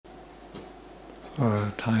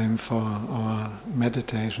for time for our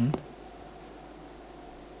meditation,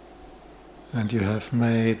 and you have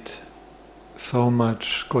made so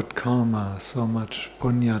much good karma, so much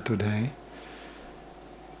punya today,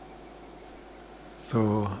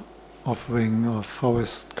 through offering of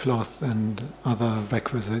forest cloth and other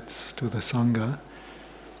requisites to the Sangha,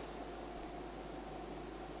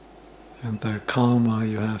 and the karma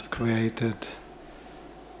you have created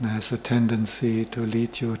has a tendency to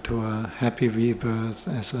lead you to a happy rebirth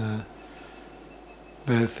as a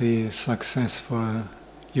wealthy, successful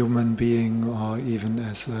human being, or even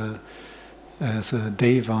as a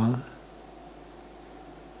deva.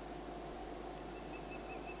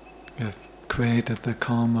 You have created the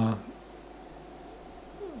karma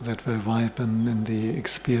that will ripen in the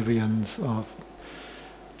experience of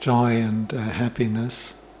joy and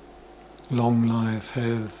happiness, long life,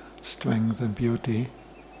 health, strength and beauty.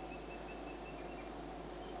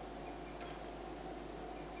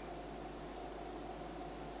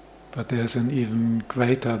 But there's an even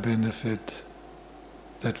greater benefit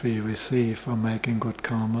that we receive from making good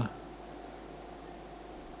karma.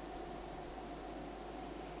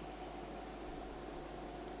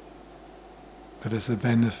 It is a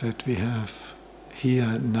benefit we have here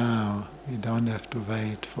and now. We don't have to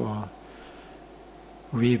wait for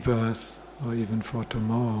rebirth or even for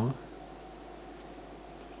tomorrow.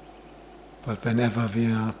 But whenever we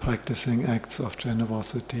are practicing acts of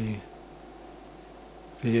generosity,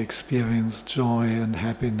 we experience joy and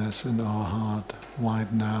happiness in our heart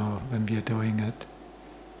right now when we are doing it.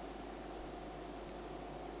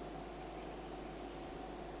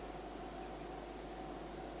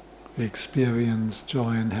 We experience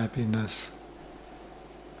joy and happiness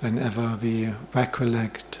whenever we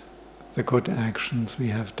recollect the good actions we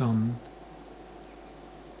have done.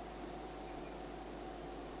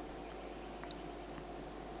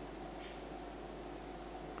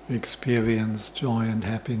 We experience joy and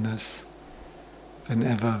happiness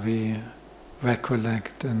whenever we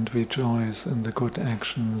recollect and rejoice in the good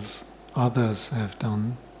actions others have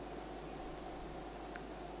done.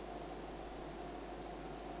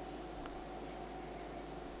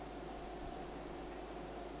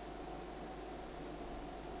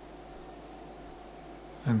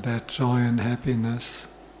 And that joy and happiness,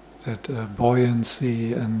 that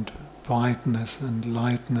buoyancy and brightness and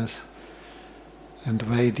lightness and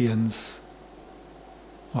radiance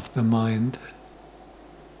of the mind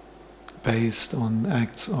based on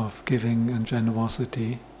acts of giving and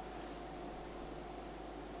generosity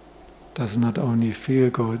does not only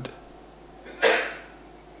feel good,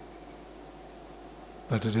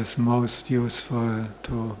 but it is most useful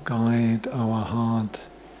to guide our heart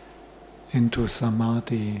into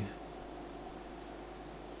samadhi,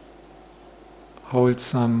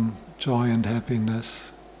 wholesome joy and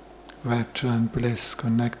happiness, rapture and bliss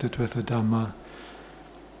connected with the Dhamma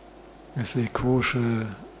is a crucial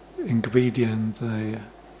ingredient, the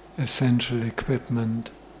essential equipment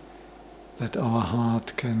that our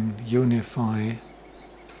heart can unify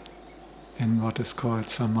in what is called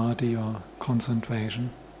samadhi or concentration.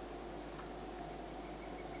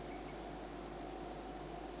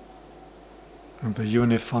 And the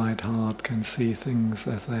unified heart can see things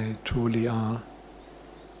as they truly are.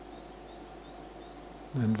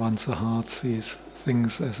 And once the heart sees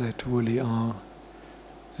things as they truly are,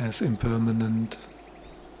 as impermanent,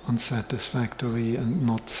 unsatisfactory and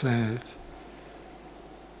not self,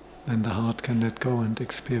 then the heart can let go and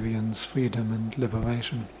experience freedom and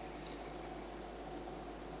liberation.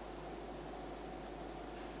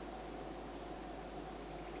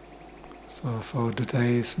 So for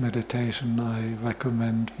today's meditation, I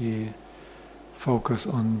recommend we focus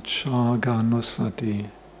on Chaganussati,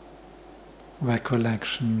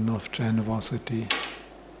 recollection of generosity.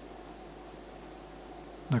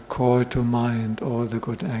 Now call to mind all the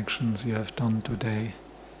good actions you have done today,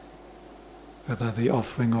 whether the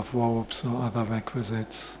offering of robes or other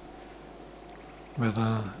requisites,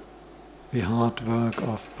 whether the hard work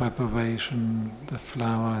of preparation, the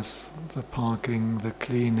flowers, the parking, the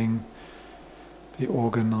cleaning, the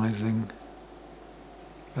organizing,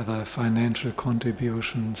 whether financial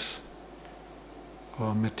contributions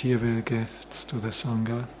or material gifts to the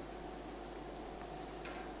Sangha.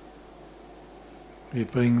 We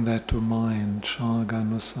bring that to mind,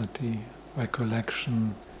 Chaganussati,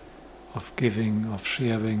 recollection of giving, of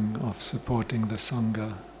sharing, of supporting the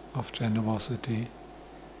Sangha, of generosity.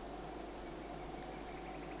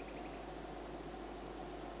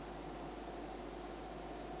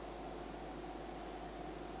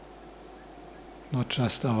 Not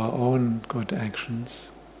just our own good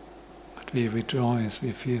actions, but we rejoice,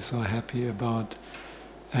 we feel so happy about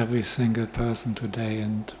every single person today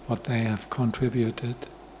and what they have contributed.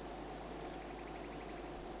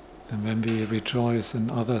 And when we rejoice in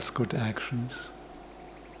others' good actions,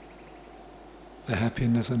 the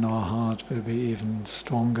happiness in our heart will be even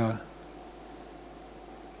stronger.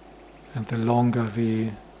 And the longer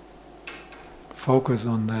we focus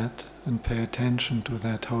on that and pay attention to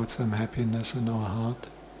that wholesome happiness in our heart,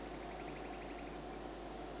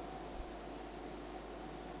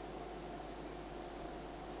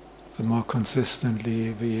 the more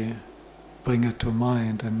consistently we bring it to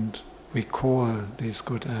mind and recall these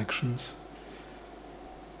good actions,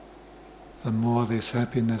 the more this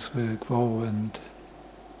happiness will grow and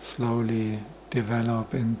slowly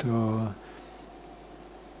develop into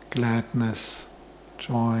gladness,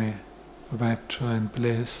 joy, rapture and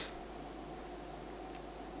bliss.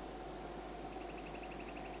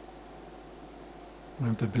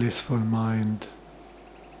 And the blissful mind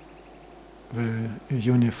will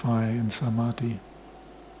unify in samadhi.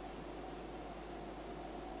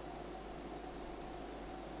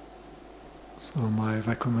 So my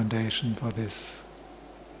recommendation for this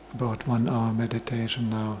about 1 hour meditation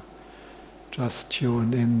now, just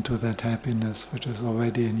tune in to that happiness which is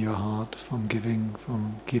already in your heart from giving,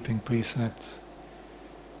 from keeping precepts.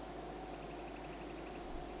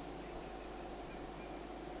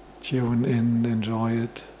 Tune in, enjoy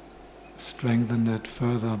it, strengthen it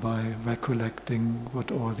further by recollecting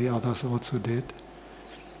what all the others also did,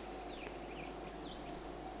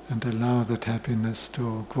 and allow that happiness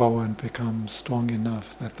to grow and become strong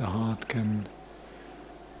enough that the heart can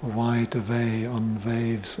ride away on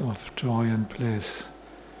waves of joy and bliss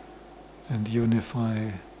and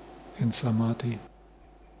unify in samadhi.